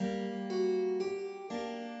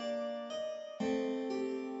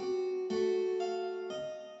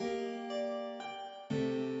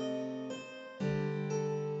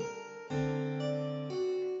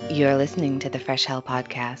You're listening to the Fresh Hell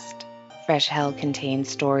podcast. Fresh Hell contains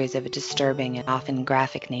stories of a disturbing and often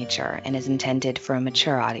graphic nature and is intended for a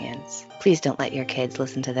mature audience. Please don't let your kids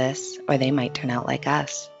listen to this, or they might turn out like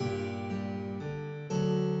us.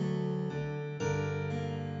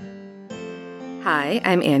 Hi,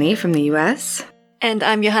 I'm Annie from the US. And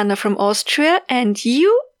I'm Johanna from Austria, and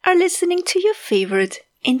you are listening to your favorite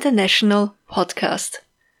international podcast.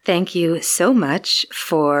 Thank you so much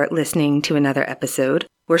for listening to another episode.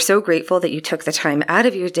 We're so grateful that you took the time out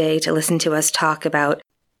of your day to listen to us talk about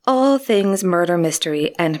all things murder,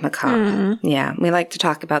 mystery, and macabre. Yeah, we like to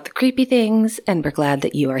talk about the creepy things, and we're glad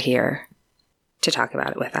that you are here to talk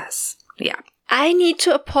about it with us. Yeah. I need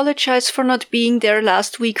to apologize for not being there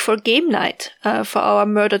last week for game night, for our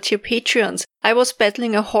Murder Tier Patreons. I was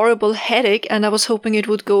battling a horrible headache, and I was hoping it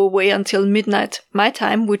would go away until midnight my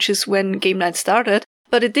time, which is when game night started,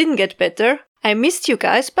 but it didn't get better. I missed you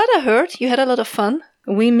guys, but I heard you had a lot of fun.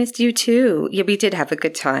 We missed you too. Yeah, we did have a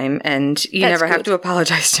good time, and you never have to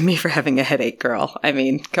apologize to me for having a headache, girl. I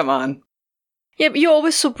mean, come on. Yeah, but you're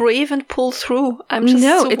always so brave and pull through. I'm just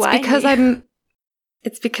so whiny.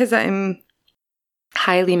 It's because I'm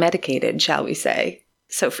highly medicated, shall we say,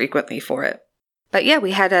 so frequently for it. But yeah, we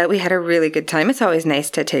had a really good time. It's always nice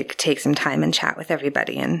to take some time and chat with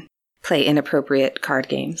everybody and play inappropriate card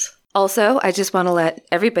games. Also, I just want to let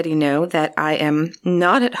everybody know that I am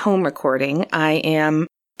not at home recording. I am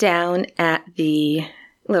down at the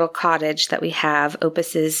little cottage that we have.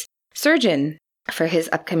 Opus's surgeon for his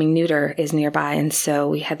upcoming neuter is nearby, and so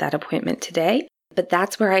we had that appointment today. But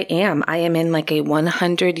that's where I am. I am in like a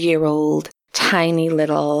 100-year-old tiny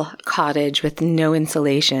little cottage with no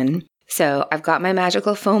insulation. So I've got my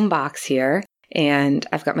magical foam box here, and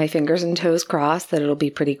I've got my fingers and toes crossed that it'll be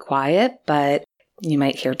pretty quiet, but you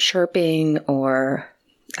might hear chirping or,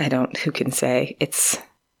 who can say? It's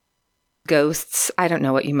ghosts. I don't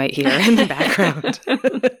know what you might hear in the background.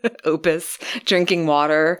 Opus drinking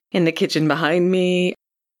water in the kitchen behind me.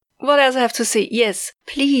 What else I have to say? Yes,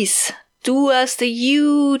 please do us the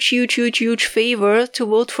huge favor to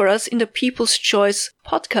vote for us in the People's Choice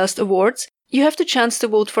Podcast Awards. You have the chance to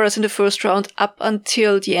vote for us in the first round up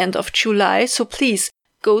until the end of July. So please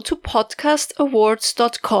go to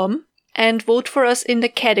podcastawards.com and vote for us in the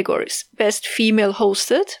categories: Best Female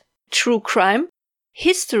Hosted, True Crime,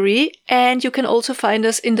 History, and you can also find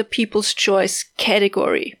us in the People's Choice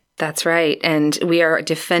category. That's right. And we are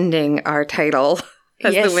defending our title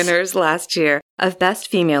as the winners last year of Best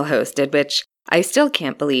Female Hosted, which I still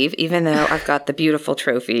can't believe, even though I've got the beautiful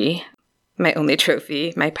trophy, my only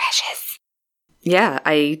trophy, my precious. Yeah,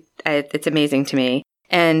 it's amazing to me.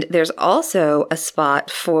 And there's also a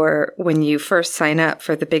spot for when you first sign up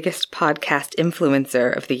for the biggest podcast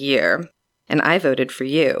influencer of the year. And I voted for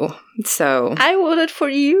you. So I voted for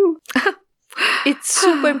you. It's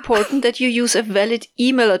super important that you use a valid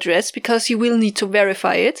email address because you will need to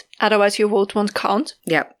verify it. Otherwise, your vote won't count.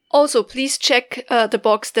 Yep. Also, please check the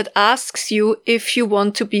box that asks you if you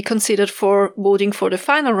want to be considered for voting for the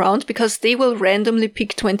final round, because they will randomly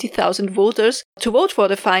pick 20,000 voters to vote for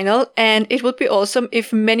the final. And it would be awesome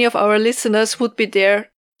if many of our listeners would be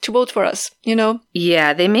there to vote for us, you know?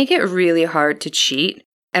 Yeah, they make it really hard to cheat.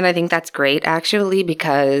 And I think that's great, actually,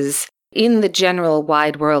 because in the general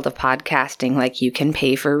wide world of podcasting, like, you can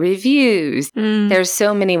pay for reviews. There's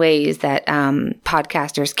so many ways that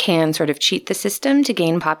podcasters can sort of cheat the system to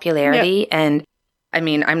gain popularity. Yep. And I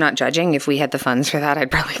mean, I'm not judging. If we had the funds for that,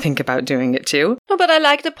 I'd probably think about doing it too. No, but I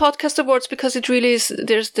like the podcast awards because it really is,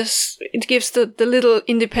 it gives the little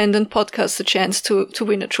independent podcast a chance to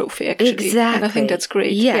win a trophy, actually. Exactly. And I think that's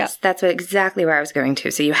great. Yes, that's exactly where I was going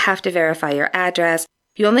to. So you have to verify your address.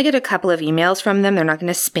 You only get a couple of emails from them. They're not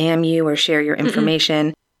going to spam you or share your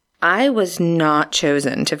information. I was not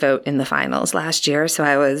chosen to vote in the finals last year, so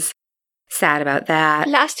I was sad about that.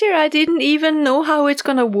 Last year, I didn't even know how it's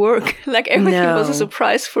going to work. Like, everything was a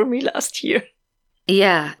surprise for me last year.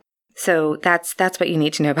 Yeah. So that's what you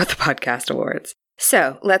need to know about the podcast awards.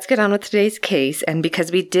 So let's get on with today's case. And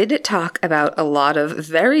because we did talk about a lot of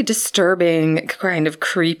very disturbing, kind of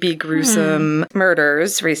creepy, gruesome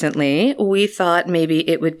murders recently, we thought maybe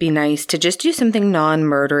it would be nice to just do something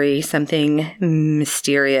non-murdery, something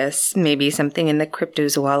mysterious, maybe something in the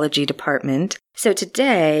cryptozoology department. So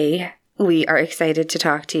today, we are excited to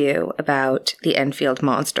talk to you about the Enfield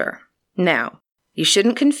monster. Now, you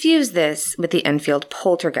shouldn't confuse this with the Enfield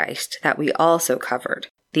poltergeist that we also covered.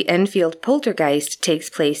 The Enfield poltergeist takes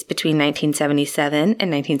place between 1977 and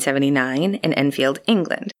 1979 in Enfield,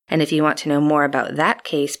 England. And if you want to know more about that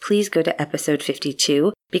case, please go to episode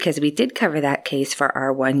 52, because we did cover that case for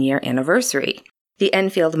our 1-year anniversary. The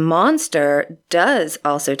Enfield Monster does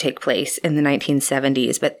also take place in the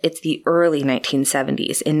 1970s, but it's the early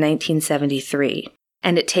 1970s, in 1973.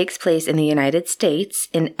 And it takes place in the United States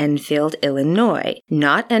in Enfield, Illinois.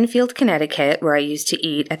 Not Enfield, Connecticut, where I used to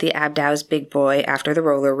eat at the Abdow's Big Boy after the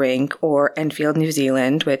roller rink, or Enfield, New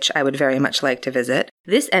Zealand, which I would very much like to visit.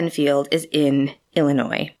 This Enfield is in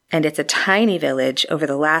Illinois, and it's a tiny village. Over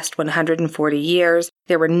the last 140 years,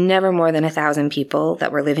 there were never more than 1,000 people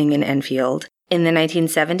that were living in Enfield. In the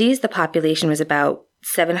 1970s, the population was about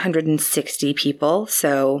 760 people,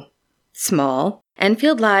 so small.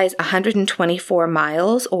 Enfield lies 124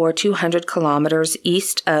 miles or 200 kilometers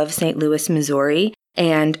east of St. Louis, Missouri,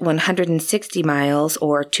 and 160 miles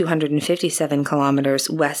or 257 kilometers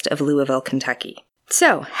west of Louisville, Kentucky.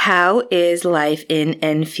 So, how is life in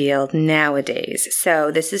Enfield nowadays? So,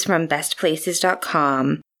 this is from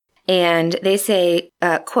bestplaces.com. And they say,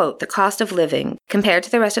 quote, the cost of living. Compared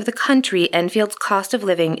to the rest of the country, Enfield's cost of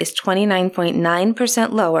living is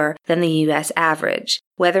 29.9% lower than the U.S. average.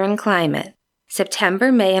 Weather and climate.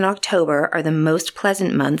 September, May, and October are the most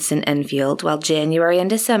pleasant months in Enfield, while January and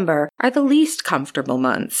December are the least comfortable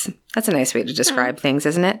months. That's a nice way to describe things,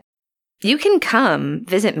 isn't it? You can come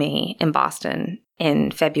visit me in Boston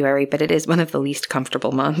in February, but it is one of the least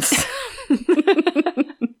comfortable months.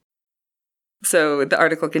 So the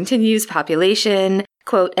article continues, population.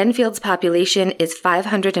 Quote, Enfield's population is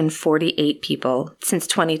 548 people. Since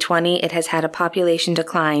 2020, it has had a population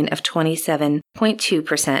decline of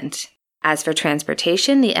 27.2%. As for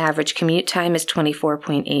transportation, the average commute time is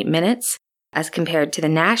 24.8 minutes, as compared to the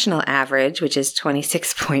national average, which is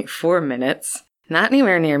 26.4 minutes. Not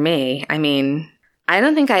anywhere near me. I mean, I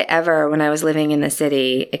don't think I ever, when I was living in the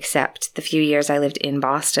city, except the few years I lived in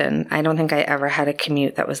Boston, I don't think I ever had a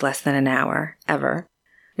commute that was less than an hour, ever.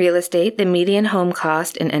 Real estate, the median home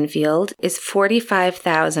cost in Enfield is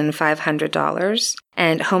 $45,500,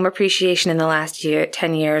 and home appreciation in the last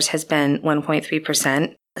 10 years has been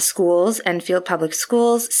 1.3%. Schools, Enfield Public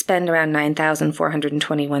Schools, spend around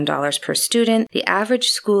 $9,421 per student. The average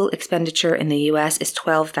school expenditure in the U.S. is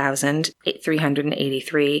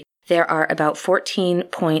 $12,383. There are about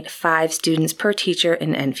 14.5 students per teacher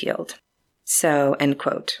in Enfield. So, end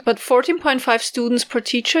quote. But 14.5 students per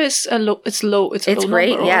teacher is low. It's low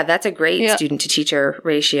great. Number, yeah, that's a great student-to-teacher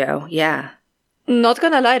ratio. Yeah. Not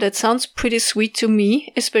gonna lie, that sounds pretty sweet to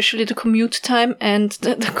me, especially the commute time and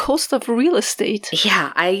the cost of real estate.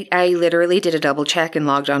 Yeah, I literally did a double check and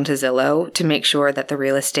logged onto Zillow to make sure that the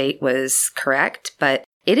real estate was correct, but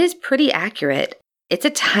it is pretty accurate. It's a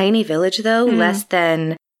tiny village, though, less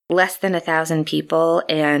than 1,000 people,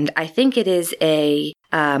 and I think it is a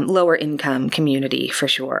lower income community for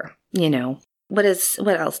sure. You know, what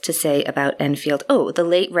else to say about Enfield? Oh, the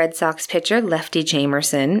late Red Sox pitcher Lefty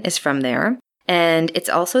Jamerson is from there. And it's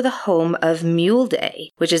also the home of Mule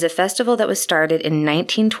Day, which is a festival that was started in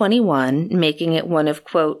 1921, making it one of,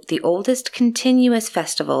 quote, the oldest continuous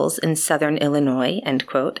festivals in southern Illinois, end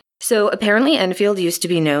quote. So apparently Enfield used to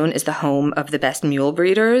be known as the home of the best mule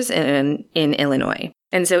breeders in Illinois.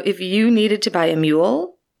 And so if you needed to buy a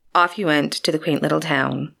mule, off you went to the quaint little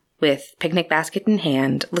town with picnic basket in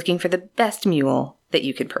hand, looking for the best mule that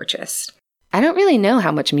you could purchase. I don't really know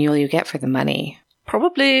how much mule you get for the money.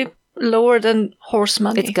 Probably lower than horse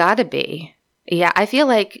money. It's gotta be. Yeah, I feel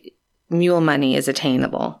like mule money is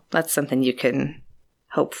attainable. That's something you can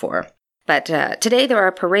hope for. But today there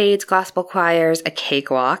are parades, gospel choirs, a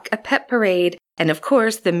cakewalk, a pet parade, and of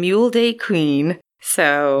course the Mule Day Queen.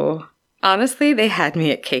 So honestly, they had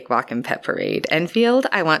me at cakewalk and pet parade. Enfield,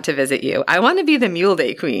 I want to visit you. I want to be the Mule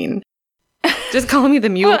Day Queen. Just call me the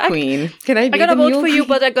Mule Queen. Can I be the Mule Queen? I'm gonna vote for you,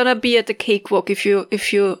 but I'm gonna be at the cakewalk if you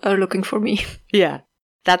are looking for me. Yeah.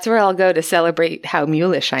 That's where I'll go to celebrate how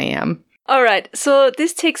mulish I am. All right, so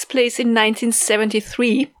this takes place in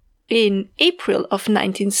 1973, in April of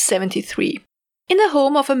 1973, in the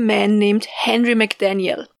home of a man named Henry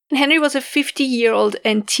McDaniel. And Henry was a 50-year-old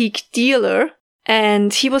antique dealer,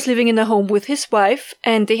 and he was living in a home with his wife,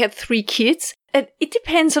 and they had 3 kids. And it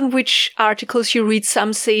depends on which articles you read.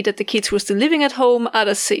 Some say that the kids were still living at home,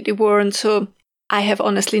 others say they weren't, so I have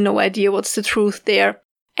honestly no idea what's the truth there.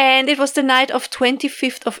 And it was the night of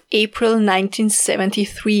 25th of April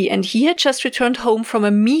 1973, and he had just returned home from a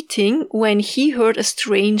meeting when he heard a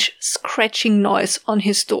strange scratching noise on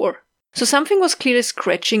his door. So something was clearly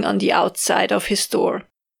scratching on the outside of his door.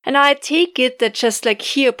 And I take it that just like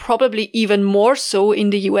here, probably even more so in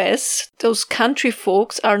the US, those country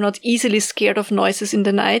folks are not easily scared of noises in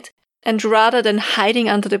the night, and rather than hiding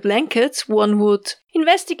under the blankets, one would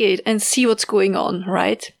investigate and see what's going on,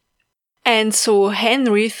 right? And so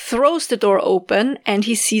Henry throws the door open and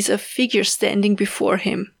he sees a figure standing before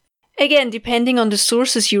him. Again, depending on the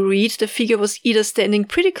sources you read, the figure was either standing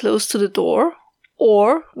pretty close to the door,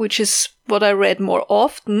 or, which is what I read more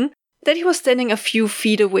often, that he was standing a few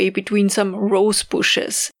feet away between some rose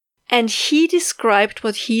bushes. And he described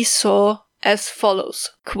what he saw as follows,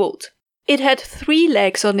 quote, "It had 3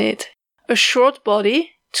 legs on it, a short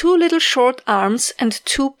body, 2 little short arms, and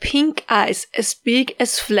 2 pink eyes as big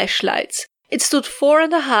as flashlights. It stood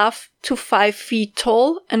 4.5 to 5 feet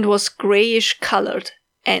tall and was grayish colored,"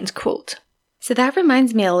 end quote. So that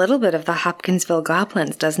reminds me a little bit of the Hopkinsville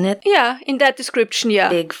goblins, doesn't it? Yeah, in that description, yeah.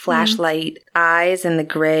 Big flashlight eyes and the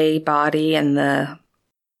gray body and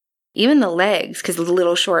even the legs, because the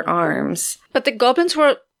little short arms. But the goblins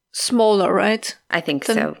were smaller, right? I think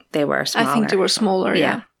so. They were smaller. I think they were smaller,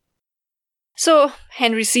 yeah. So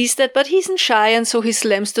Henry sees that, but he isn't shy, and so he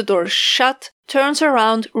slams the door shut, turns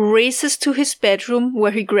around, races to his bedroom,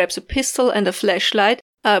 where he grabs a pistol and a flashlight.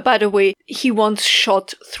 By the way, he once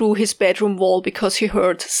shot through his bedroom wall because he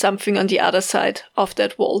heard something on the other side of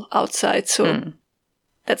that wall outside. So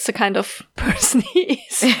that's the kind of person he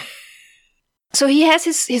is. So he has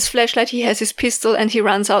his flashlight, he has his pistol, and he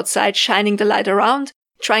runs outside, shining the light around,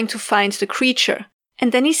 trying to find the creature.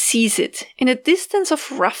 And then he sees it in a distance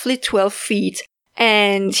of roughly 12 feet.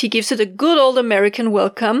 And he gives it a good old American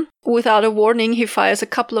welcome. Without a warning, he fires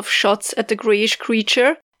a couple of shots at the grayish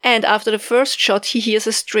creature. And after the first shot, he hears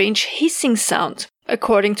a strange hissing sound,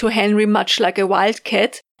 according to Henry, much like a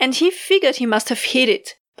wildcat, and he figured he must have hit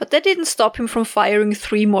it, but that didn't stop him from firing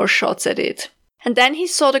 3 more shots at it. And then he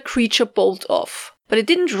saw the creature bolt off, but it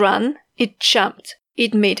didn't run, it jumped.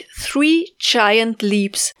 It made 3 giant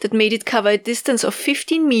leaps that made it cover a distance of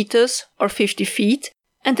 15 meters or 50 feet,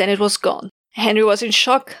 and then it was gone. Henry was in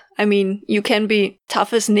shock. I mean, you can be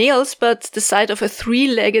tough as nails, but the sight of a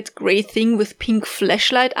 3-legged grey thing with pink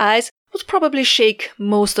flashlight eyes would probably shake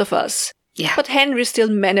most of us. Yeah. But Henry still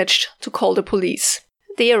managed to call the police.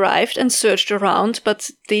 They arrived and searched around,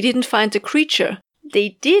 but they didn't find the creature.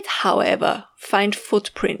 They did, however, find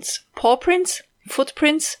footprints. Paw prints?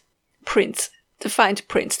 Footprints? Prints. They find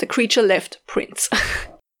prints. The creature left prints.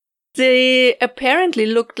 They apparently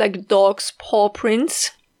looked like dogs' paw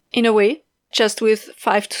prints, in a way. Just with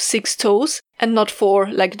 5 to 6 toes, and not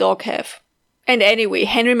 4 like dog have. And anyway,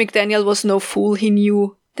 Henry McDaniel was no fool. He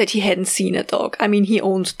knew that he hadn't seen a dog. I mean, he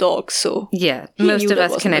owned dogs, so... Yeah, most of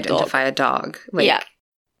us can identify a dog. Yeah.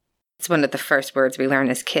 It's one of the first words we learn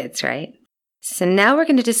as kids, right? So now we're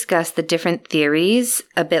going to discuss the different theories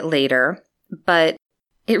a bit later, but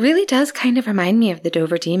it really does kind of remind me of the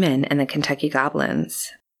Dover Demon and the Kentucky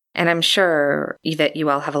Goblins. And I'm sure that you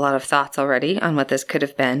all have a lot of thoughts already on what this could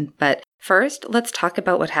have been, but first, let's talk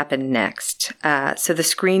about what happened next. So the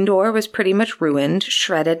screen door was pretty much ruined,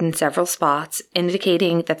 shredded in several spots,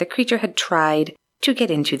 indicating that the creature had tried to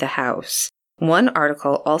get into the house. One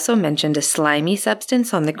article also mentioned a slimy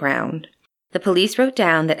substance on the ground. The police wrote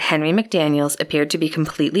down that Henry McDaniels appeared to be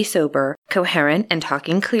completely sober, coherent, and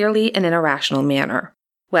talking clearly and in a rational manner.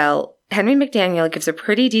 Well, Henry McDaniel gives a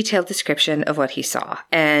pretty detailed description of what he saw,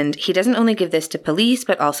 and he doesn't only give this to police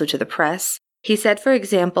but also to the press. He said, for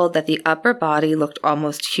example, that the upper body looked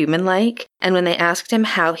almost human-like, and when they asked him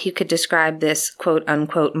how he could describe this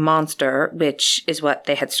quote-unquote monster, which is what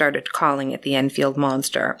they had started calling it, the Enfield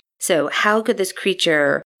monster. So how could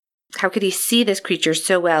he see this creature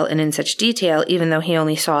so well and in such detail, even though he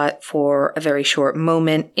only saw it for a very short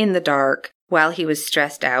moment in the dark, while he was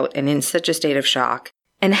stressed out and in such a state of shock?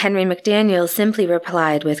 And Henry McDaniel simply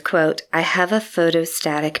replied with, quote, "I have a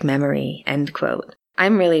photostatic memory," end quote.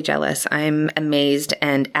 I'm really jealous. I'm amazed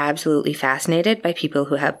and absolutely fascinated by people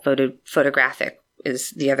who have photographic,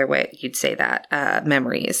 is the other way you'd say that,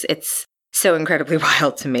 memories. It's so incredibly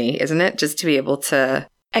wild to me, isn't it? Just to be able to...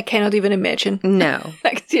 I cannot even imagine. No.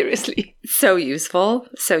 Like, seriously. So useful.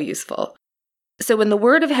 So useful. So when the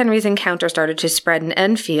word of Henry's encounter started to spread in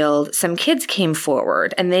Enfield, some kids came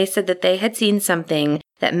forward, and they said that they had seen something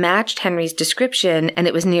that matched Henry's description, and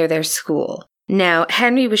it was near their school. Now,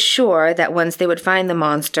 Henry was sure that once they would find the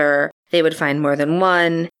monster, they would find more than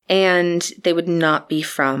one, and they would not be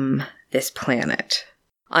from this planet.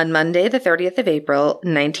 On Monday, the 30th of April,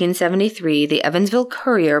 1973, the Evansville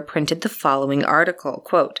Courier printed the following article,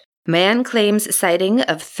 quote, "Man claims sighting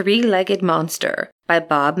of 3-legged monster," by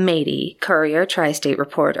Bob Mady, Courier Tri-State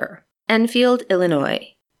reporter. Enfield,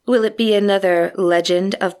 Illinois. Will it be another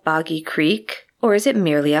legend of Boggy Creek, or is it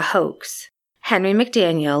merely a hoax? Henry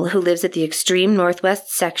McDaniel, who lives at the extreme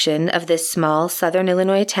northwest section of this small southern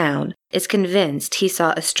Illinois town, is convinced he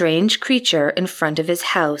saw a strange creature in front of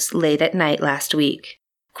his house late at night last week.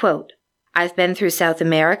 Quote, I've been through South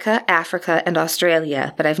America, Africa, and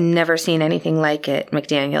Australia, but I've never seen anything like it,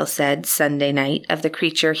 McDaniel said Sunday night of the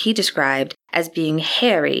creature he described as being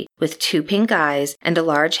hairy with 2 pink eyes and a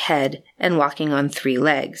large head and walking on 3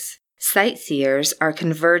 legs. Sightseers are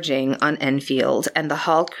converging on Enfield and the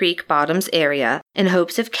Hall Creek Bottoms area in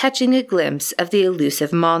hopes of catching a glimpse of the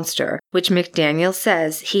elusive monster, which McDaniel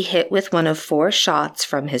says he hit with one of 4 shots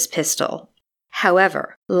from his pistol.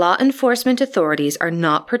 However, law enforcement authorities are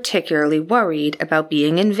not particularly worried about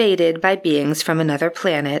being invaded by beings from another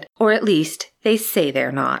planet, or at least they say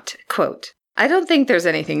they're not. Quote, I don't think there's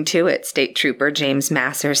anything to it, State Trooper James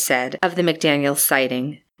Masser said of the McDaniel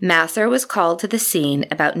sighting. Masser was called to the scene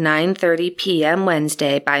about 9:30 p.m.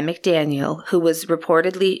 Wednesday by McDaniel, who was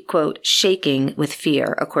reportedly, quote, shaking with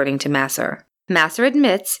fear, according to Masser. Masser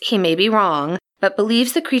admits he may be wrong, but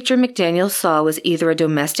believes the creature McDaniel saw was either a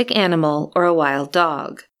domestic animal or a wild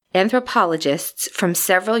dog. Anthropologists from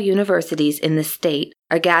several universities in the state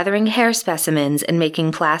are gathering hair specimens and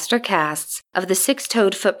making plaster casts of the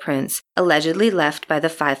 6-toed footprints allegedly left by the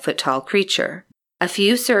 5-foot-tall creature. A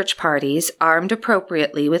few search parties, armed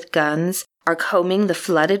appropriately with guns, are combing the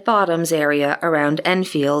flooded bottoms area around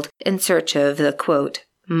Enfield in search of the, quote,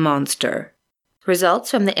 monster. Results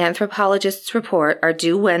from the anthropologist's report are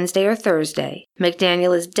due Wednesday or Thursday.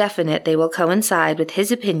 McDaniel is definite they will coincide with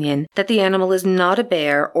his opinion that the animal is not a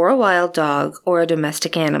bear or a wild dog or a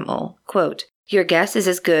domestic animal. Quote, your guess is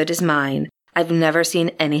as good as mine. I've never seen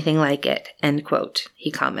anything like it, end quote, he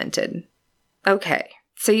commented. Okay,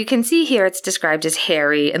 so you can see here it's described as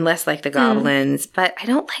hairy and less like the goblins, but I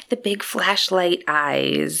don't like the big flashlight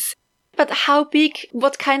eyes. But how big,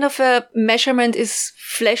 what kind of a measurement is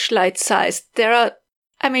flashlight size? There are,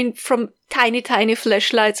 from tiny, tiny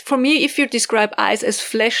flashlights. For me, if you describe eyes as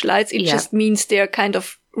flashlights, it just means they're kind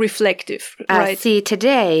of reflective, right? See,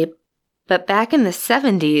 today, but back in the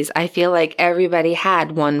 70s, I feel like everybody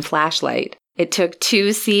had one flashlight. It took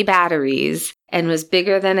 2 C batteries and was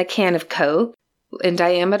bigger than a can of Coke in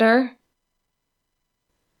diameter.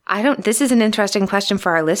 This is an interesting question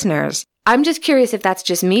for our listeners. I'm just curious if that's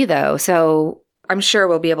just me, though. So I'm sure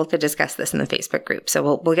we'll be able to discuss this in the Facebook group. So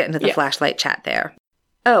we'll get into the flashlight chat there.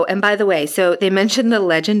 Oh, and by the way, so they mentioned the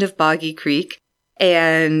legend of Boggy Creek,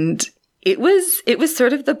 and it was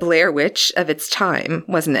sort of the Blair Witch of its time,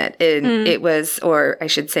 wasn't it? It was, or I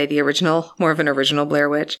should say more of an original Blair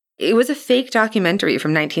Witch. It was a fake documentary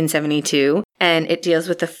from 1972, and it deals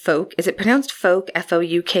with the folk. Is it pronounced folk?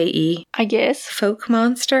 F-O-U-K-E? I guess. Folk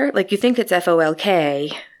monster? Like you think it's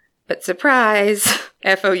F-O-L-K, but surprise,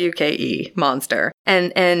 F-O-U-K-E, monster.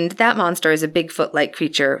 And that monster is a Bigfoot-like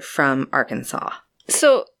creature from Arkansas.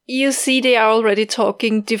 So you see they are already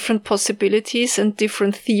talking different possibilities and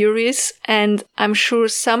different theories, and I'm sure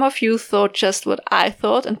some of you thought just what I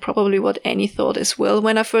thought, and probably what Annie thought as well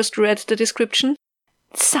when I first read the description.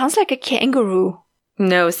 It sounds like a kangaroo.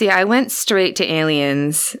 No, see, I went straight to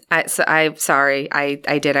aliens. I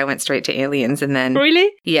did. I went straight to aliens, and then...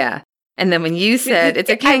 Really? Yeah. And then when you said it's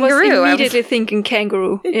a kangaroo... I was immediately thinking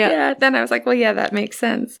kangaroo. Yeah. Then I was like, well, yeah, that makes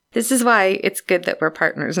sense. This is why it's good that we're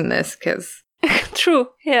partners in this, because... True,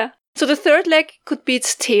 yeah. So the third leg could be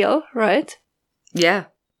its tail, right? Yeah.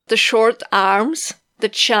 The short arms, the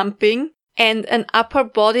jumping, and an upper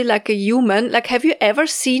body like a human. Like, have you ever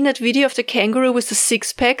seen that video of the kangaroo with the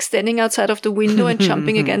 6-pack standing outside of the window and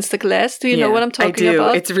jumping against the glass? Do you know what I'm talking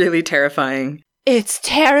about? It's really terrifying. It's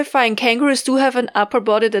terrifying. Kangaroos do have an upper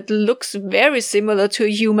body that looks very similar to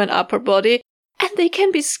a human upper body. And they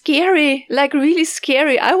can be scary, like really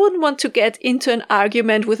scary. I wouldn't want to get into an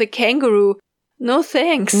argument with a kangaroo. No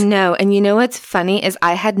thanks. No, and you know what's funny is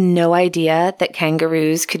I had no idea that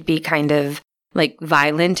kangaroos could be kind of like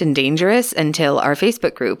violent and dangerous until our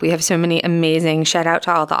Facebook group. We have so many amazing, shout out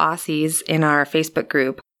to all the Aussies in our Facebook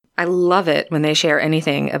group. I love it when they share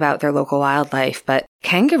anything about their local wildlife, but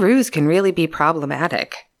kangaroos can really be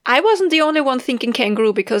problematic. I wasn't the only one thinking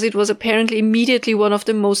kangaroo because it was apparently immediately one of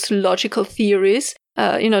the most logical theories.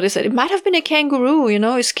 They said it might have been a kangaroo,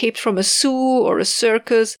 escaped from a zoo or a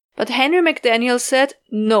circus. But Henry McDaniel said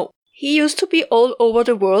no. He used to be all over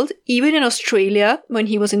the world, even in Australia when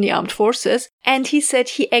he was in the armed forces. And he said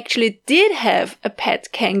he actually did have a pet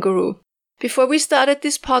kangaroo. Before we started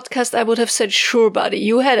this podcast, I would have said, sure, buddy,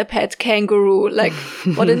 you had a pet kangaroo. Like,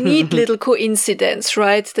 what a neat little coincidence,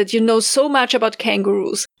 right? That you know so much about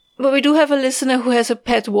kangaroos. But we do have a listener who has a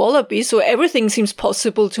pet wallaby, so everything seems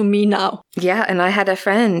possible to me now. Yeah, and I had a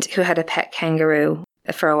friend who had a pet kangaroo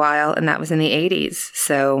for a while, and that was in the 80s,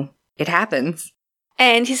 so it happens.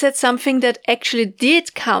 And he said something that actually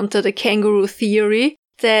did counter the kangaroo theory,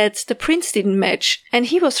 that the prints didn't match. And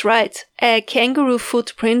he was right. A kangaroo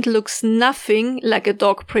footprint looks nothing like a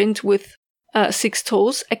dog print with 6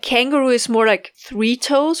 toes. A kangaroo is more like 3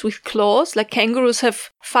 toes with claws. Like kangaroos have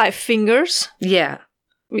 5 fingers. Yeah.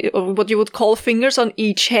 Or what you would call fingers on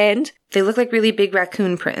each hand. They look like really big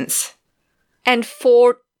raccoon prints. And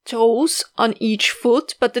 4 toes on each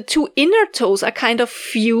foot, but the 2 inner toes are kind of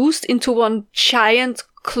fused into one giant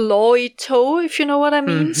clawy toe, if you know what I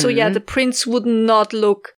mean. So yeah, the prints would not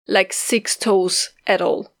look like 6 toes at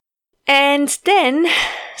all. And then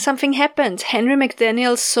something happened. Henry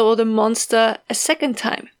McDaniel saw the monster a second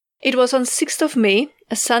time. It was on 6th of May,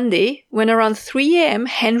 a Sunday, when around 3 a.m.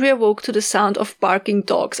 Henry awoke to the sound of barking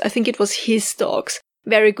dogs. I think it was his dogs.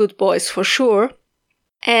 Very good boys for sure.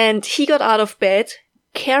 And he got out of bed,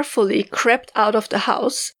 carefully crept out of the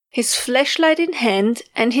house, his flashlight in hand,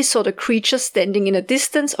 and he saw the creature standing in a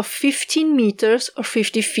distance of 15 meters or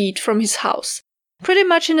 50 feet from his house, pretty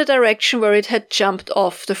much in the direction where it had jumped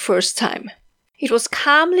off the first time. It was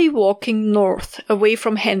calmly walking north, away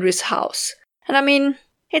from Henry's house. And I mean,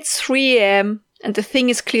 it's 3 a.m., and the thing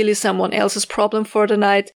is clearly someone else's problem for the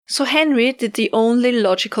night, so Henry did the only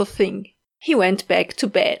logical thing. He went back to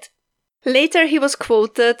bed. Later he was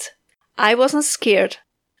quoted, "I wasn't scared.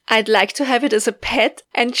 I'd like to have it as a pet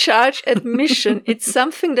and charge admission. It's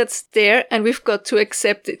something that's there and we've got to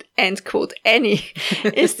accept it." End quote. Annie,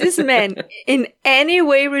 is this man in any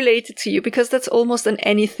way related to you? Because that's almost an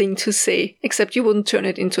Annie thing to say, except you wouldn't turn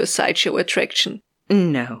it into a sideshow attraction.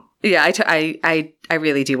 No. Yeah, I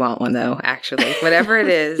really do want one though, actually. Whatever it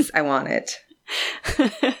is, I want it.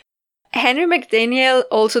 Henry McDaniel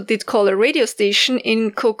also did call a radio station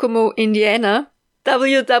in Kokomo, Indiana,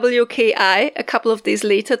 WWKI, a couple of days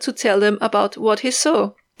later to tell them about what he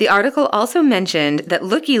saw. The article also mentioned that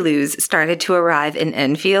looky-loos started to arrive in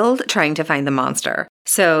Enfield trying to find the monster.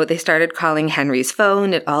 So they started calling Henry's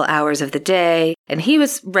phone at all hours of the day, and he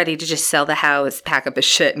was ready to just sell the house, pack up his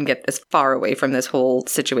shit, and get as far away from this whole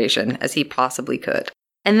situation as he possibly could.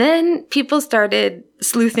 And then people started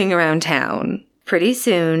sleuthing around town. Pretty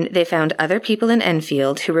soon, they found other people in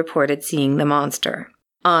Enfield who reported seeing the monster.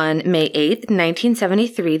 On May 8th,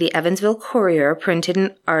 1973, the Evansville Courier printed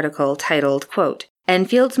an article titled, quote,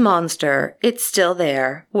 "Enfield's Monster, it's still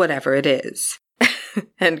there, whatever it is."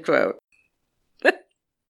 End quote.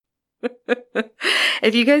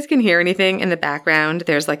 If you guys can hear anything in the background,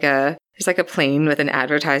 there's like a plane with an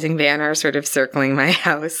advertising banner sort of circling my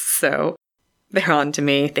house, so they're on to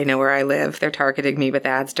me. They know where I live. They're targeting me with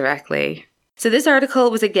ads directly. So this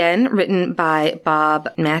article was again written by Bob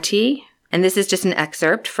Matty, and this is just an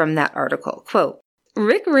excerpt from that article. Quote,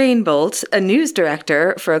 "Rick Rainbolt, a news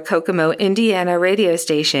director for a Kokomo, Indiana radio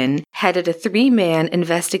station, headed a 3-man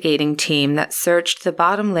investigating team that searched the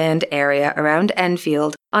bottomland area around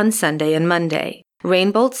Enfield on Sunday and Monday.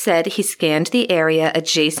 Rainbolt said he scanned the area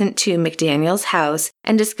adjacent to McDaniel's house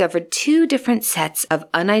and discovered 2 different sets of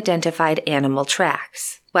unidentified animal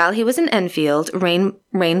tracks. While he was in Enfield,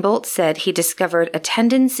 Rainbolt said he discovered a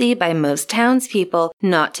tendency by most townspeople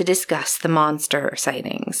not to discuss the monster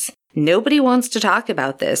sightings. Nobody wants to talk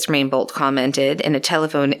about this, Rainbolt commented in a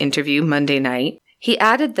telephone interview Monday night. He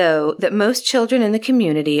added, though, that most children in the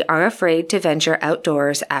community are afraid to venture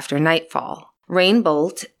outdoors after nightfall.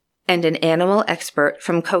 Rainbolt and an animal expert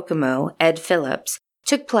from Kokomo, Ed Phillips,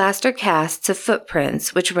 took plaster casts of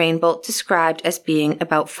footprints, which Rainbolt described as being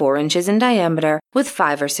about 4 inches in diameter with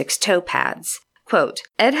 5 or 6 toe pads. Quote,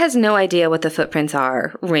 "Ed has no idea what the footprints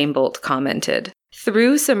are," Rainbolt commented.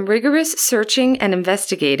 Through some rigorous searching and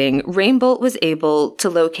investigating, Rainbolt was able to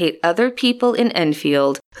locate other people in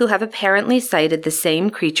Enfield who have apparently sighted the same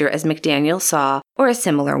creature as McDaniel saw, or a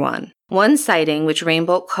similar one. One sighting, which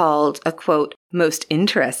Rainbolt called a, quote, "most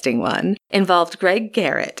interesting one," involved Greg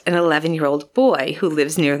Garrett, an 11-year-old boy who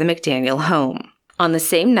lives near the McDaniel home. On the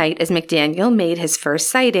same night as McDaniel made his first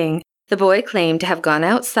sighting, the boy claimed to have gone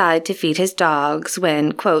outside to feed his dogs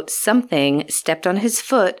when, quote, "something stepped on his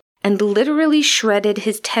foot and literally shredded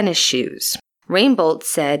his tennis shoes." Rainbolt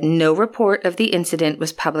said no report of the incident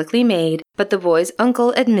was publicly made, but the boy's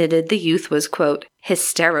uncle admitted the youth was, quote,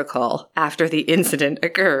 "hysterical" after the incident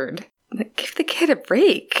occurred. Give the kid a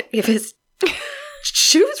break if his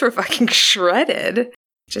shoes were fucking shredded.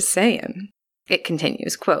 Just saying. It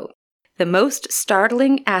continues, quote, "The most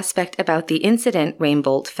startling aspect about the incident,"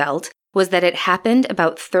 Rainbolt felt, was that it happened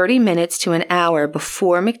about 30 minutes to an hour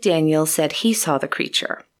before McDaniel said he saw the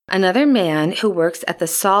creature. Another man who works at the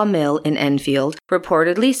sawmill in Enfield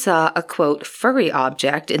reportedly saw a, quote, "furry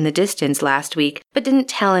object" in the distance last week, but didn't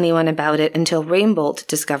tell anyone about it until Rainbolt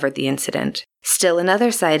discovered the incident. Still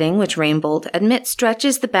another sighting, which Rainbolt admits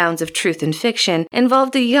stretches the bounds of truth and fiction,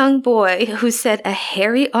 involved a young boy who said a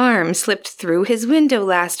hairy arm slipped through his window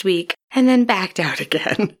last week and then backed out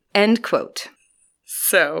again. End quote.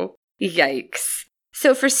 So, Yikes.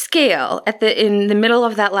 So for scale, in the middle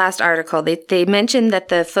of that last article, they mentioned that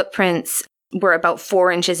the footprints were about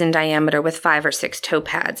 4 inches in diameter with 5 or 6 toe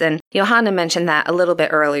pads. And Johanna mentioned that a little bit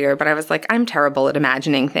earlier, but I was like, I'm terrible at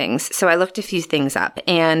imagining things. So I looked a few things up.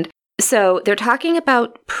 And so they're talking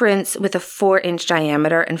about prints with a 4-inch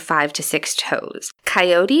diameter and 5 to 6 toes.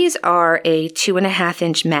 Coyotes are a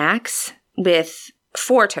 2.5-inch max with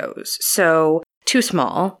 4 toes, so too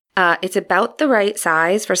small. It's about the right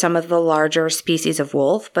size for some of the larger species of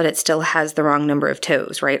wolf, but it still has the wrong number of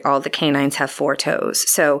toes, right? All the canines have 4 toes.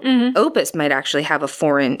 So Opus might actually have a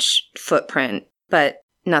 4-inch footprint, but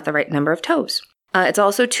not the right number of toes. It's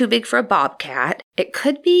also too big for a bobcat. It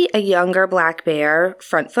could be a younger black bear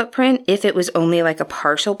front footprint if it was only like a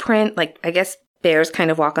partial print. Like, I guess bears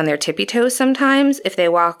kind of walk on their tippy toes sometimes. If they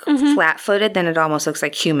walk flat-footed, then it almost looks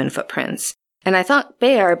like human footprints. And I thought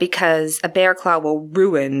bear because a bear claw will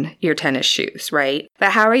ruin your tennis shoes, right?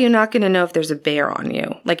 But how are you not going to know if there's a bear on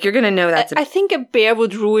you? Like, you're going to know that's I think a bear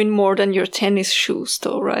would ruin more than your tennis shoes,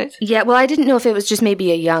 though, right? Yeah, well, I didn't know if it was just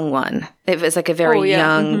maybe a young one. If it was like a very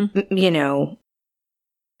young, you know,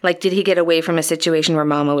 like, did he get away from a situation where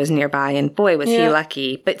mama was nearby and boy, was he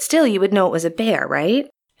lucky. But still, you would know it was a bear, right?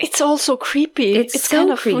 It's also creepy. It's so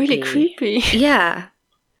kind of creepy. Really creepy. Yeah.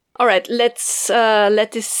 All right, let's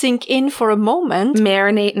let this sink in for a moment.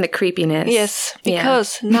 Marinate in the creepiness. Yes,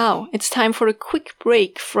 because now it's time for a quick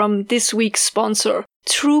break from this week's sponsor,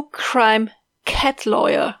 True Crime Cat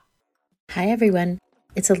Lawyer. Hi everyone,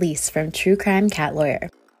 it's Elise from True Crime Cat Lawyer.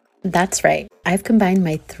 That's right, I've combined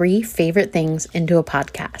my 3 favorite things into a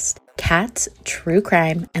podcast: cats, true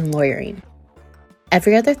crime, and lawyering.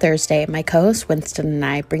 Every other Thursday, my co-host Winston and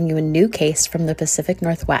I bring you a new case from the Pacific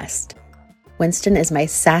Northwest. Winston is my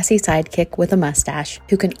sassy sidekick with a mustache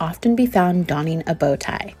who can often be found donning a bow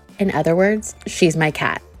tie. In other words, she's my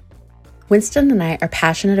cat. Winston and I are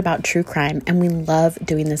passionate about true crime, and we love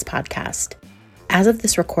doing this podcast. As of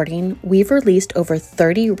this recording, we've released over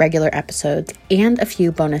 30 regular episodes and a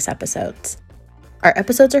few bonus episodes. Our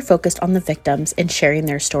episodes are focused on the victims and sharing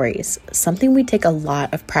their stories, something we take a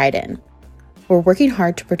lot of pride in. We're working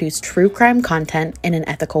hard to produce true crime content in an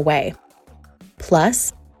ethical way.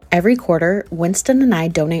 Plus, every quarter, Winston and I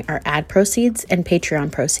donate our ad proceeds and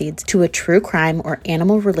Patreon proceeds to a true crime or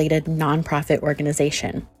animal-related nonprofit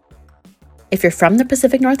organization. If you're from the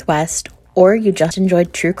Pacific Northwest or you just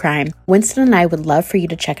enjoyed true crime, Winston and I would love for you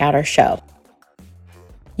to check out our show.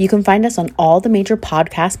 You can find us on all the major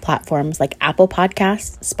podcast platforms like Apple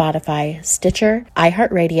Podcasts, Spotify, Stitcher,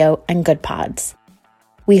 iHeartRadio, and Good Pods.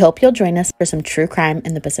 We hope you'll join us for some true crime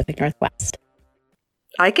in the Pacific Northwest.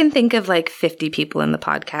 I can think of like 50 people in the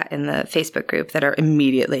Facebook group that are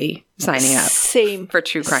immediately signing up for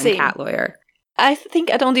True Crime Cat Lawyer. I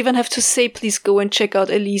think I don't even have to say, please go and check out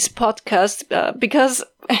Elise's podcast because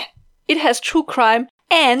it has true crime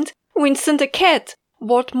and Winston the cat.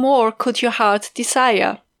 What more could your heart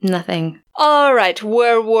desire? Nothing. All right,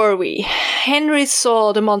 where were we? Henry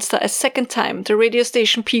saw the monster a second time. The radio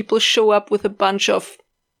station people show up with a bunch of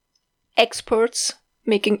experts,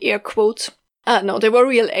 making air quotes. No, they were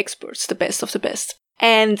real experts, the best of the best.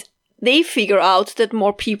 And they figure out that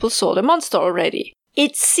more people saw the monster already.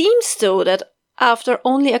 It seems, though, that after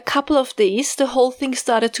only a couple of days, the whole thing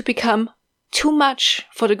started to become too much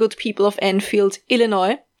for the good people of Enfield,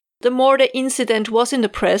 Illinois. The more the incident was in the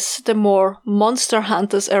press, the more monster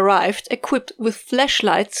hunters arrived, equipped with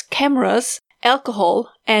flashlights, cameras, alcohol,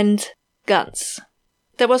 and guns.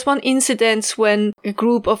 There was one incident when a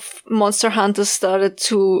group of monster hunters started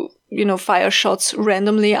to fire shots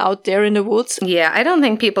randomly out there in the woods. Yeah, I don't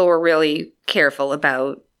think people were really careful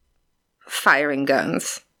about firing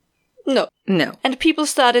guns. No. And people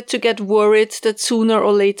started to get worried that sooner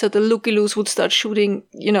or later the looky-loos would start shooting,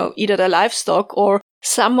 either their livestock or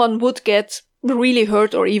someone would get really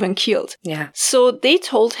hurt or even killed. Yeah. So they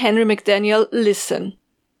told Henry McDaniel, listen,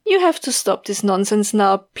 you have to stop this nonsense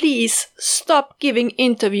now. Please stop giving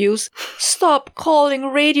interviews. Stop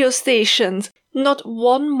calling radio stations. Not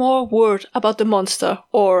one more word about the monster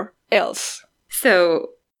or else.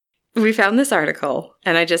 So we found this article,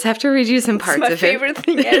 and I just have to read you some parts of it. It's my favorite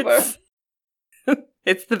thing ever.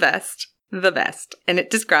 It's the best. The best. And it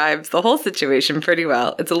describes the whole situation pretty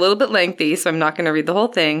well. It's a little bit lengthy, so I'm not going to read the whole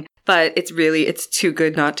thing, but it's too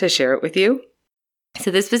good not to share it with you. So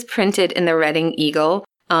this was printed in the Reading Eagle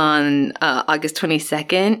on August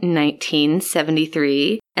 22nd,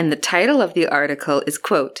 1973. And the title of the article is,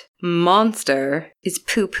 quote, "Monster is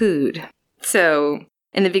poo-pooed." So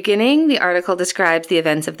in the beginning, the article describes the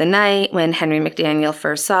events of the night when Henry McDaniel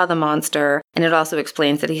first saw the monster, and it also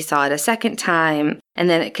explains that he saw it a second time, and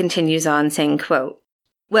then it continues on saying, quote,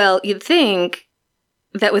 "Well, you'd think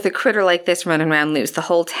that with a critter like this running around loose, the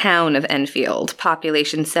whole town of Enfield,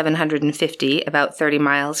 population 750, about 30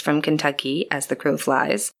 miles from Kentucky as the crow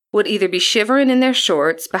flies, would either be shivering in their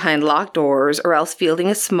shorts behind locked doors or else fielding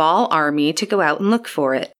a small army to go out and look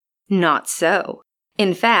for it. Not so.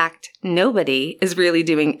 In fact, nobody is really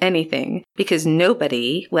doing anything because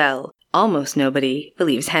nobody, well, almost nobody,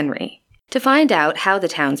 believes Henry. To find out how the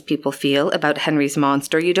townspeople feel about Henry's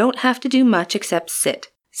monster, you don't have to do much except sit.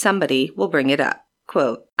 Somebody will bring it up.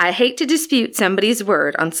 Quote, "I hate to dispute somebody's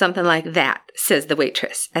word on something like that," says the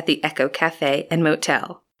waitress at the Echo Cafe and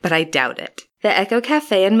Motel, but I doubt it. The Echo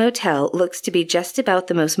Cafe and Motel looks to be just about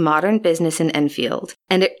the most modern business in Enfield,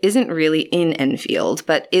 and it isn't really in Enfield,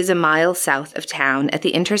 but is a mile south of town at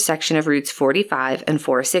the intersection of routes 45 and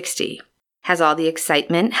 460. Has all the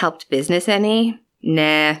excitement helped business any?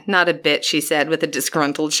 Nah, not a bit, she said with a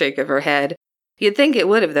disgruntled shake of her head. You'd think it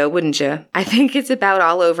would have, though, wouldn't you? I think it's about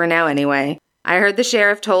all over now anyway. I heard the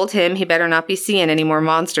sheriff told him he better not be seeing any more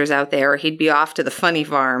monsters out there or he'd be off to the funny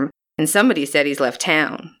farm, and somebody said he's left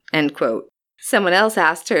town. End quote. Someone else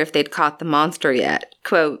asked her if they'd caught the monster yet.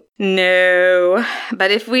 Quote, "No,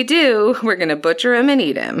 but if we do, we're going to butcher him and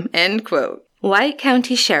eat him." End quote. White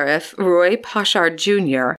County Sheriff Roy Poshard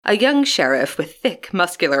Jr., a young sheriff with thick,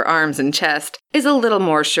 muscular arms and chest, is a little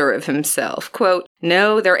more sure of himself. Quote,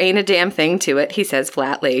 "No, there ain't a damn thing to it," he says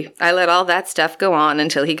flatly. "I let all that stuff go on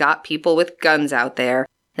until he got people with guns out there.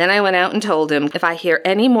 Then I went out and told him, if I hear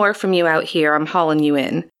any more from you out here, I'm hauling you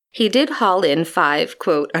in." He did haul in 5,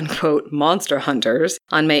 quote-unquote, monster hunters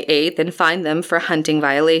on May 8th and fined them for hunting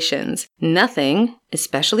violations. Nothing,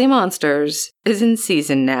 especially monsters, is in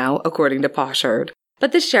season now, according to Poshard.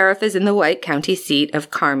 But the sheriff is in the White County seat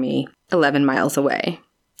of Carmi, 11 miles away.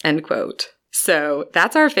 End quote. So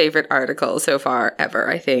that's our favorite article so far ever,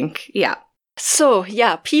 I think. Yeah. So,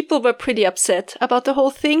 yeah, people were pretty upset about the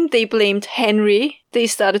whole thing. They blamed Henry. They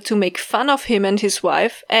started to make fun of him and his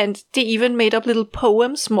wife, and they even made up little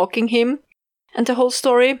poems mocking him and the whole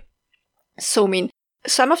story. So mean.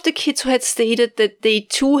 Some of the kids who had stated that they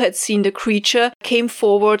too had seen the creature came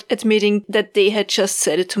forward admitting that they had just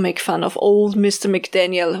said it to make fun of old Mr.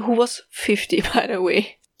 McDaniel, who was 50, by the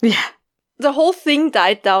way. Yeah. The whole thing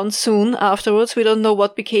died down soon afterwards. We don't know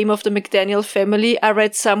what became of the McDaniel family. I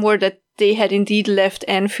read somewhere that they had indeed left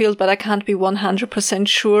Enfield, but I can't be 100%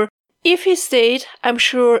 sure. If he stayed, I'm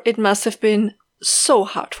sure it must have been so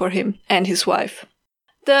hard for him and his wife.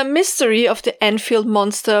 The mystery of the Enfield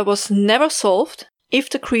monster was never solved. If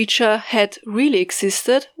the creature had really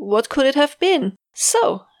existed, what could it have been?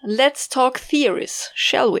 So, let's talk theories,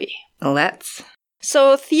 shall we? Let's.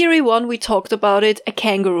 So, theory 1, we talked about it, a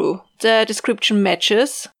kangaroo. The description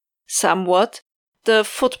matches somewhat. The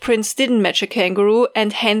footprints didn't match a kangaroo,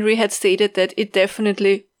 and Henry had stated that it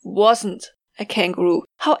definitely wasn't a kangaroo.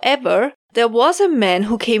 However, there was a man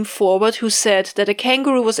who came forward who said that a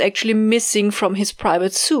kangaroo was actually missing from his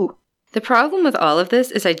private zoo. The problem with all of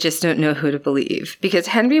this is I just don't know who to believe, because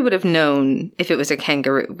Henry would have known if it was a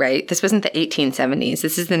kangaroo, right? This wasn't the 1870s.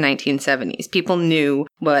 This is the 1970s. People knew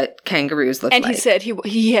what kangaroos looked like. And he said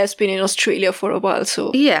he has been in Australia for a while,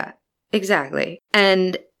 so... Yeah, exactly.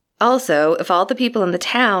 And also, if all the people in the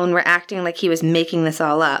town were acting like he was making this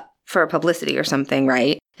all up for publicity or something,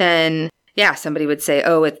 right? Then, yeah, somebody would say,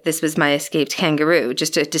 oh, this was my escaped kangaroo,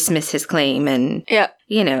 just to dismiss his claim and,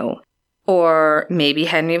 you know... Or maybe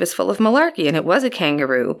Henry was full of malarkey and it was a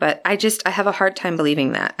kangaroo, but I have a hard time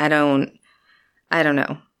believing that. I don't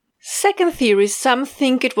know. Second theory, some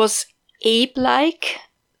think it was ape-like.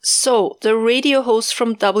 So, the radio host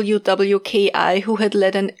from WWKI, who had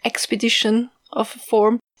led an expedition of a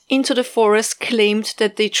form into the forest, claimed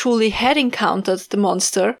that they truly had encountered the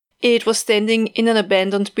monster. It was standing in an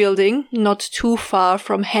abandoned building, not too far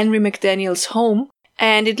from Henry McDaniel's home.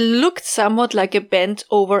 And it looked somewhat like a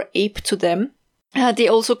bent-over ape to them. They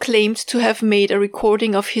also claimed to have made a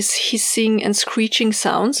recording of his hissing and screeching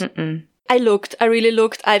sounds. Mm-mm. I really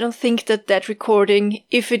looked. I don't think that recording,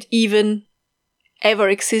 if it even ever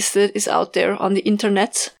existed, is out there on the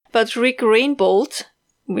internet. But Rick Rainbolt,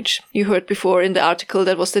 which you heard before in the article,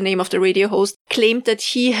 that was the name of the radio host, claimed that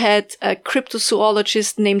he had a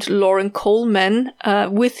cryptozoologist named Lauren Coleman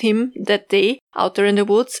with him that day out there in the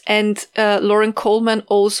woods. And Lauren Coleman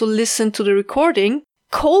also listened to the recording.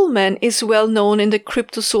 Coleman is well known in the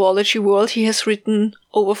cryptozoology world. He has written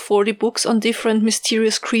over 40 books on different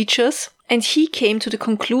mysterious creatures. And he came to the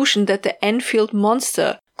conclusion that the Enfield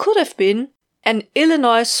monster could have been an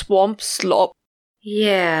Illinois swamp slob.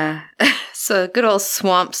 Yeah, so good old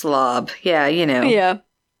swamp slob. Yeah, you know. Yeah,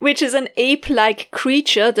 which is an ape-like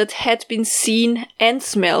creature that had been seen and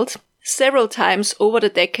smelled several times over the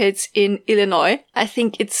decades in Illinois. I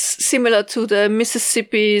think it's similar to the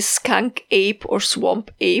Mississippi skunk ape or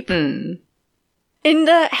swamp ape. In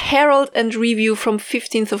the Herald and Review from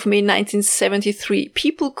 15th of May 1973,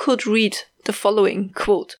 people could read the following,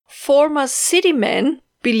 quote, "Former city man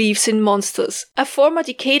believes in monsters. A former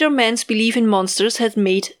Decatur man's belief in monsters had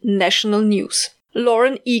made national news.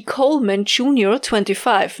 Lauren E. Coleman Jr.,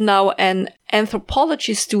 25, now an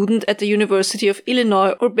anthropology student at the University of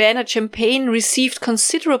Illinois Urbana-Champaign, received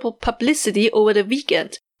considerable publicity over the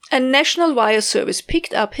weekend. A national wire service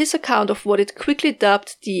picked up his account of what it quickly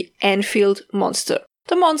dubbed the Enfield monster.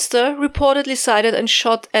 The monster, reportedly sighted and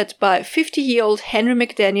shot at by 50-year-old Henry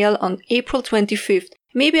McDaniel on April 25th,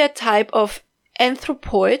 may be a type of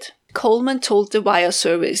anthropoid," Coleman told the wire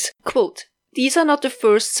service. Quote, "These are not the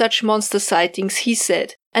first such monster sightings," he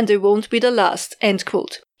said, "and they won't be the last," end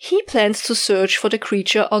quote. He plans to search for the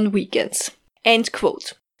creature on weekends. End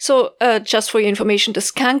quote. So, just for your information, the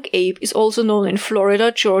skunk ape is also known in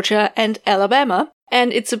Florida, Georgia, and Alabama,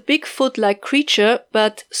 and it's a Bigfoot-like creature,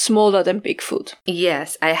 but smaller than Bigfoot.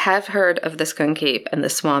 Yes, I have heard of the skunk ape and the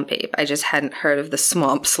swamp ape. I just hadn't heard of the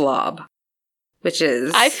swamp slob, which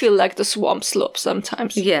is... I feel like the swamp slob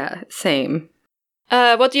sometimes. Yeah, same.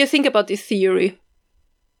 What do you think about this theory?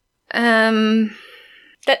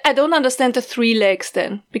 That I don't understand the 3 legs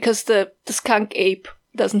then, because the skunk ape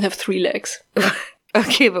doesn't have 3 legs.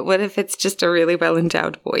 Okay, but what if it's just a really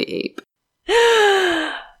well-endowed boy ape?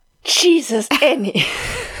 Jesus, Annie.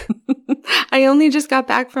 I only just got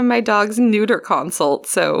back from my dog's neuter consult,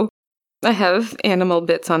 so I have animal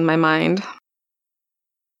bits on my mind.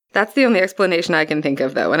 That's the only explanation I can think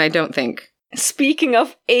of, though, and I don't think... Speaking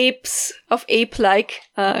of apes, of ape-like,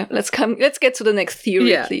 let's get to the next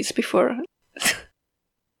theory, please, before...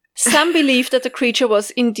 Some believe that the creature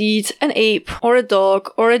was indeed an ape, or a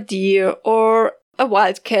dog, or a deer, or a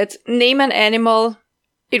wildcat. Name an animal.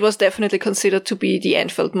 It was definitely considered to be the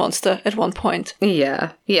Enfield monster at one point.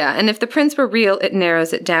 Yeah. And if the prints were real, it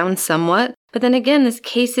narrows it down somewhat. But then again, these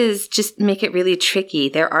cases just make it really tricky.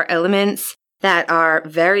 There are elements that are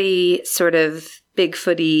very sort of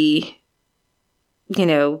Bigfooty,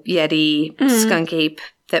 Yeti, skunk ape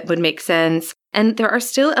that would make sense. And there are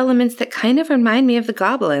still elements that kind of remind me of the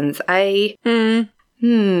goblins. I don't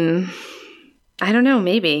know,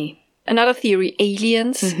 maybe. Another theory,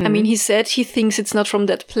 aliens. I mean, he said he thinks it's not from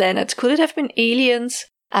that planet. Could it have been aliens?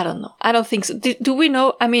 I don't know. I don't think so. Do we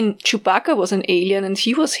know? I mean, Chewbacca was an alien and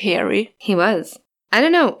he was hairy. He was. I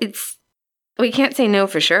don't know. We can't say no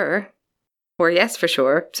for sure. Or yes for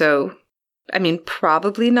sure. So, I mean,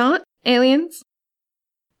 probably not aliens.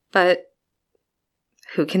 But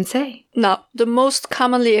who can say? Now, the most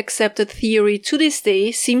commonly accepted theory to this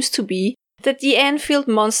day seems to be that the Enfield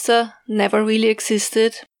monster never really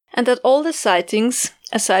existed, and that all the sightings,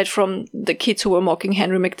 aside from the kids who were mocking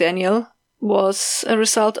Henry McDaniel, was a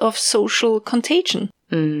result of social contagion.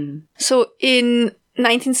 So in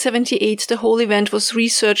 1978, the whole event was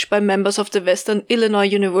researched by members of the Western Illinois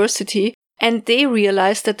University, and they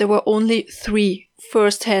realized that there were only 3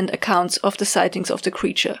 first-hand accounts of the sightings of the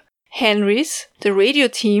creature. Henry's, the radio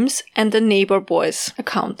team's, and the neighbor boy's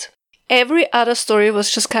account. Every other story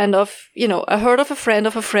was just kind of, I heard of a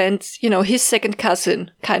friend, his second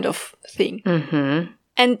cousin kind of thing.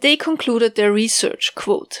 And they concluded their research,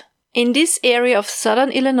 quote, "In this area of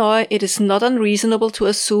southern Illinois, it is not unreasonable to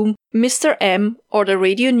assume Mr. M or the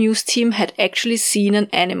radio news team had actually seen an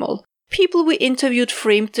animal. People we interviewed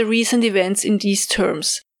framed the recent events in these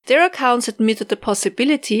terms. Their accounts admitted the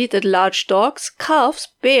possibility that large dogs, calves,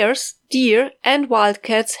 bears, deer, and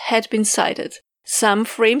wildcats had been sighted. Some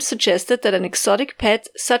frames suggested that an exotic pet,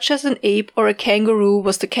 such as an ape or a kangaroo,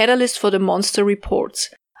 was the catalyst for the monster reports.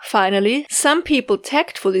 Finally, some people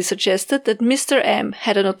tactfully suggested that Mr. M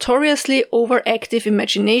had a notoriously overactive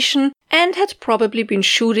imagination and had probably been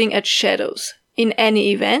shooting at shadows. In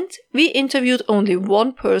any event, we interviewed only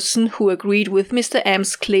one person who agreed with Mr.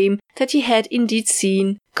 M's claim that he had indeed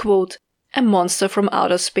seen, quote, a monster from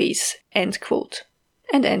outer space, end quote.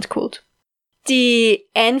 And end quote. The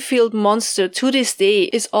Enfield monster to this day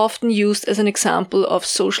is often used as an example of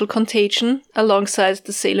social contagion alongside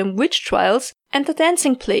the Salem witch trials and the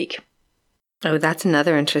dancing plague. Oh, that's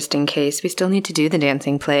another interesting case. We still need to do the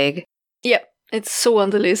dancing plague. Yep. It's so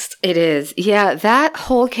on the list. It is. Yeah, that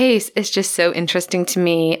whole case is just so interesting to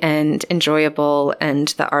me and enjoyable, and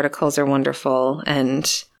the articles are wonderful, and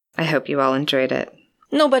I hope you all enjoyed it.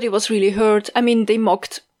 Nobody was really hurt. I mean, they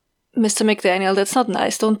mocked Mr. McDaniel. That's not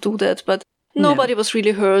nice. Don't do that. But nobody was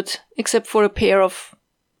really hurt, except for a pair of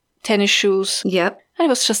tennis shoes. Yep. And it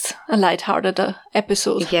was just a lighthearted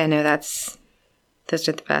episode. Yeah, no, those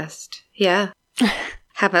are the best. Yeah.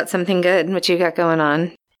 How about something good? What you got going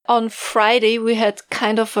on? On Friday, we had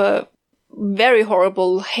kind of a very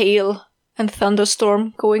horrible hail and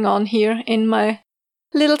thunderstorm going on here in my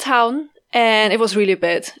little town. And it was really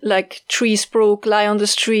bad. Like trees broke, lie on the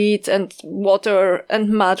street, and water and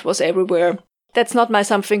mud was everywhere. That's not my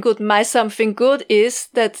something good. My something good is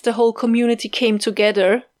that the whole community came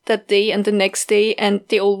together that day and the next day, and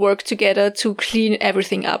they all worked together to clean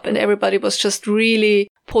everything up. And everybody was just really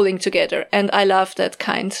pulling together. And I love that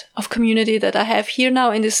kind of community that I have here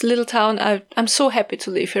now in this little town. I'm so happy to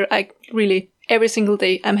live here. I really, every single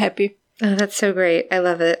day, I'm happy. Oh, that's so great. I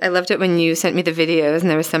love it. I loved it when you sent me the videos and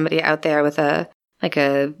there was somebody out there with I'm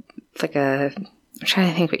trying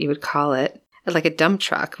to think what you would call it. Like a dump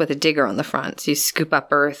truck with a digger on the front. So you scoop up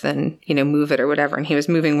earth and, move it or whatever. And he was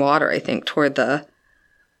moving water, I think, toward the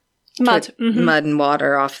mud. Mud and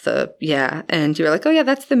water off And you were like, oh yeah,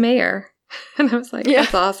 that's the mayor. And I was like,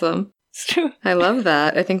 that's awesome. It's true. I love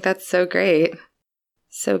that. I think that's so great.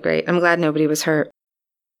 So great. I'm glad nobody was hurt.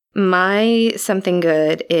 My something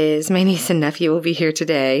good is my niece and nephew will be here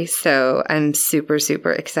today, so I'm super,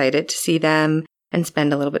 super excited to see them and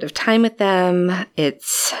spend a little bit of time with them.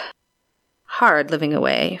 It's hard living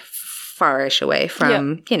away, farish away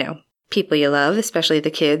from, people you love, especially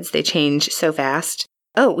the kids. They change so fast.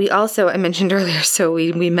 Oh, I mentioned earlier, so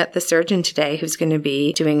we met the surgeon today who's going to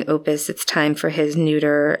be doing Opus. It's time for his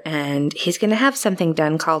neuter, and he's going to have something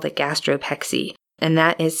done called a gastropexy. And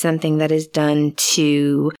that is something that is done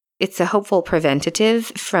it's a hopeful preventative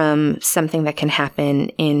from something that can happen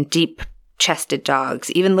in deep-chested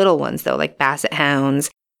dogs, even little ones, though, like basset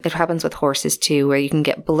hounds. It happens with horses, too, where you can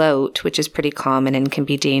get bloat, which is pretty common and can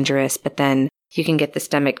be dangerous, but then you can get the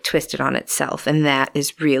stomach twisted on itself, and that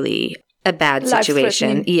is really a bad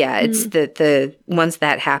situation. Yeah, it's the once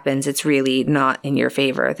that happens, it's really not in your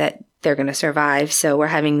favor that they're going to survive. So we're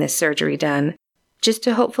having this surgery done just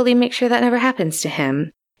to hopefully make sure that never happens to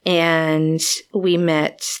him. And we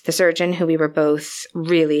met the surgeon who we were both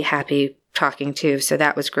really happy talking to, so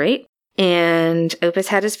that was great. And Opus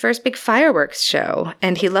had his first big fireworks show,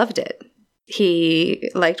 and he loved it. He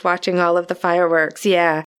liked watching all of the fireworks,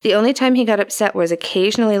 yeah. The only time he got upset was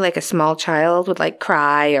occasionally like a small child would like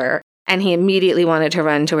cry and he immediately wanted to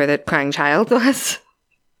run to where the crying child was.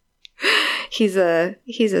 He's a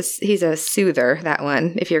soother, that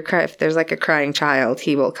one. If there's like a crying child,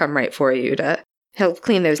 he will come right for you he'll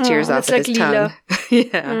clean those tears off with his tongue.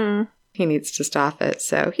 Yeah. He needs to stop it.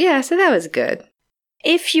 So that was good.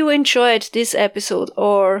 If you enjoyed this episode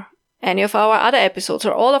or any of our other episodes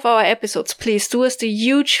or all of our episodes, please do us the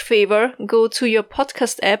huge favor. Go to your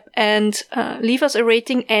podcast app and leave us a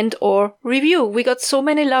rating and or review. We got so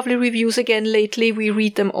many lovely reviews again lately. We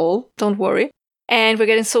read them all. Don't worry. And we're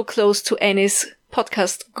getting so close to Annie's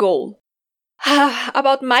podcast goal.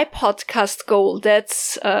 About my podcast goal,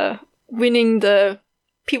 that's winning the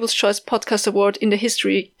People's Choice Podcast Award in the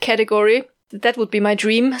history category. That would be my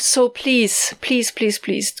dream. So please, please, please,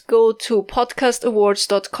 please go to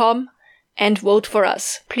podcastawards.com and vote for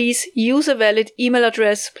us. Please use a valid email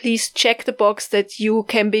address. Please check the box that you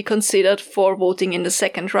can be considered for voting in the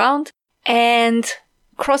second round. And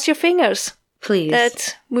cross your fingers. Please.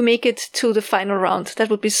 That we make it to the final round. That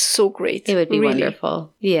would be so great. It would be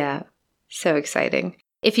wonderful. Yeah. So exciting.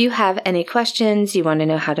 If you have any questions, you want to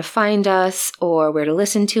know how to find us or where to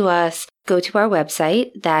listen to us, go to our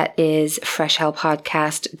website. That is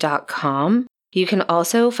freshhellpodcast.com. You can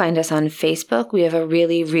also find us on Facebook. We have a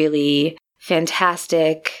really, really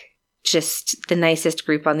fantastic, just the nicest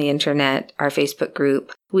group on the internet, our Facebook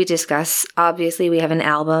group. We discuss, obviously, we have an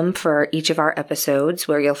album for each of our episodes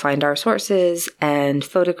where you'll find our sources and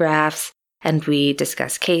photographs. And we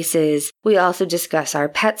discuss cases. We also discuss our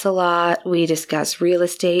pets a lot. We discuss real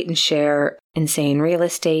estate and share insane real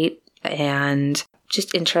estate and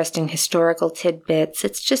just interesting historical tidbits.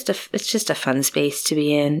 It's just a fun space to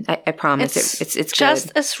be in. I promise it's just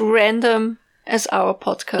good. As random as our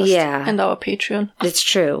podcast and our Patreon. It's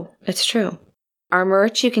true. It's true. Our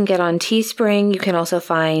merch you can get on Teespring. You can also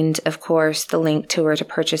find, of course, the link to where to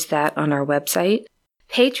purchase that on our website.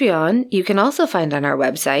 Patreon, you can also find on our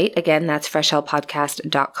website. Again, that's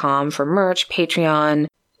freshhellpodcast.com for merch, Patreon,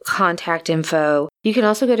 contact info. You can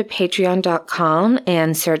also go to patreon.com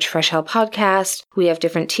and search Fresh Hell Podcast. We have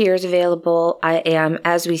different tiers available. I am,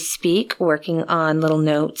 as we speak, working on little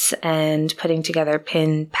notes and putting together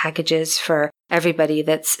pin packages for everybody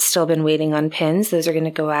that's still been waiting on pins. Those are going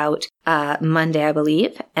to go out Monday, I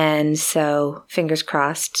believe. And so, fingers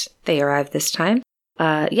crossed, they arrive this time.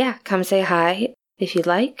 Come say hi. If you'd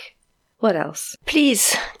like. What else?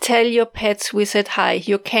 Please tell your pets we said hi.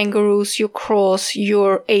 Your kangaroos, your crows,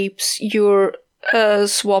 your apes, your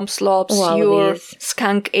swamp slobs, Wallabies. your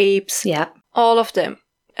skunk apes. Yeah. All of them.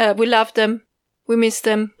 We love them. We miss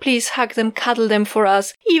them. Please hug them, cuddle them for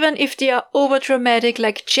us. Even if they are overdramatic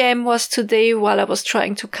like Jem was today while I was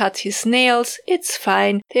trying to cut his nails, it's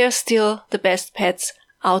fine. They are still the best pets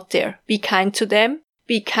out there. Be kind to them.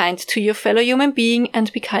 Be kind to your fellow human being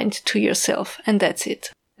and be kind to yourself. And that's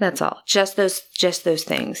it. That's all. Just those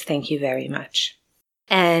things. Thank you very much.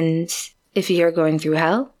 And if you're going through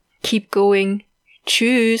hell, Keep going.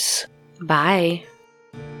 Tschüss. bye.